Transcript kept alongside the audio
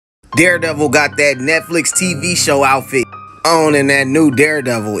Daredevil got that Netflix TV show outfit on in that new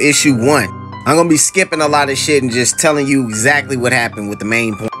Daredevil issue 1. I'm gonna be skipping a lot of shit and just telling you exactly what happened with the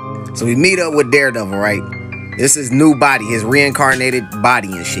main point. So we meet up with Daredevil, right? This is new body, his reincarnated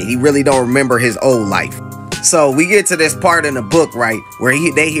body and shit. He really don't remember his old life. So we get to this part in the book, right, where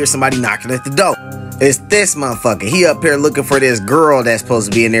they hear somebody knocking at the door. It's this motherfucker. He up here looking for this girl that's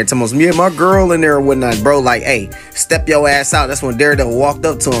supposed to be in there. Telling him, yeah, my girl in there or whatnot. Bro, like, hey, step your ass out. That's when Daredevil walked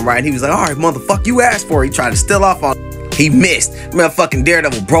up to him, right? He was like, all right, motherfucker, you asked for it. He tried to steal off on him. He missed. Motherfucking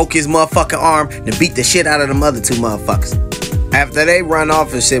Daredevil broke his motherfucking arm and beat the shit out of them other two motherfuckers. After they run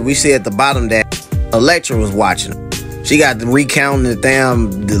off and shit, we see at the bottom that Electra was watching them. She got to recounting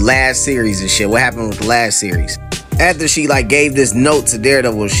the last series and shit. What happened with the last series? After she like gave this note to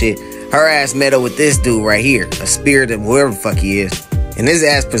Daredevil shit, her ass met up with this dude right here, a spirit of whoever the fuck he is, and his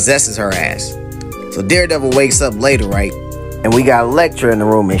ass possesses her ass. So Daredevil wakes up later, right? And we got Electra in the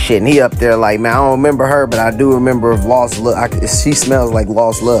room and shit, and he up there like, man, I don't remember her, but I do remember of lost love. She smells like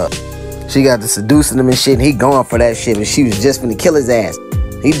lost love. She got to seducing him and shit, and he going for that shit, and she was just finna kill his ass.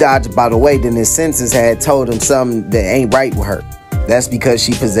 He dodged by the way, then his senses had told him something that ain't right with her. That's because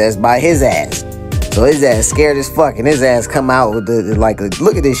she possessed by his ass. So his ass scared as fuck, and his ass come out with the like,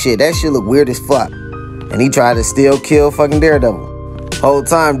 look at this shit. That shit look weird as fuck. And he tried to still kill fucking Daredevil. Whole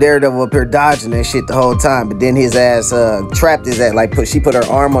time Daredevil up here dodging that shit the whole time, but then his ass trapped his ass. Like she put her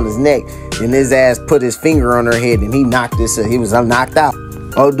arm on his neck, and his ass put his finger on her head, and he knocked this. He was knocked out.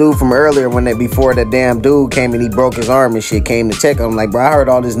 Old dude from earlier before that damn dude came and he broke his arm and shit, came to check on him. Like, bro, I heard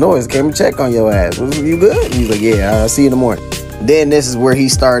all this noise, came to check on your ass. You good? And he's like, yeah, I'll see you in the morning. Then this is where he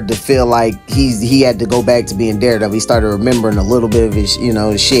started to feel like he had to go back to being Daredevil. He started remembering a little bit of his,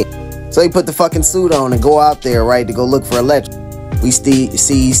 his shit. So he put the fucking suit on and go out there, right, to go look for Electra. We see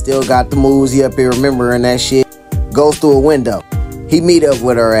he still got the moves. He up here remembering that shit. Goes through a window. He meet up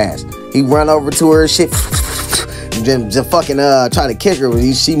with her ass. He run over to her shit. Just fucking try to kick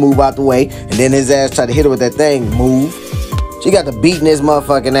her. She move out the way. And then his ass try to hit her with that thing. Move. She got to beating his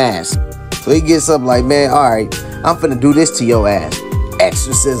motherfucking ass. So he gets up like, man, all right, I'm finna do this to your ass.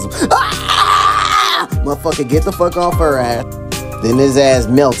 Exorcism. Ah! Motherfucker, get the fuck off her ass. Then his ass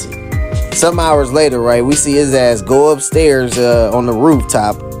melted. Some hours later, right, we see his ass go upstairs on the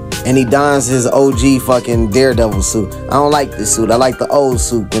rooftop, and he dons his OG fucking Daredevil suit. I don't like this suit. I like the old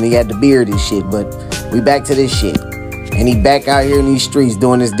suit when he had the beard and shit, but we back to this shit. And he back out here in these streets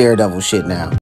doing this Daredevil shit now.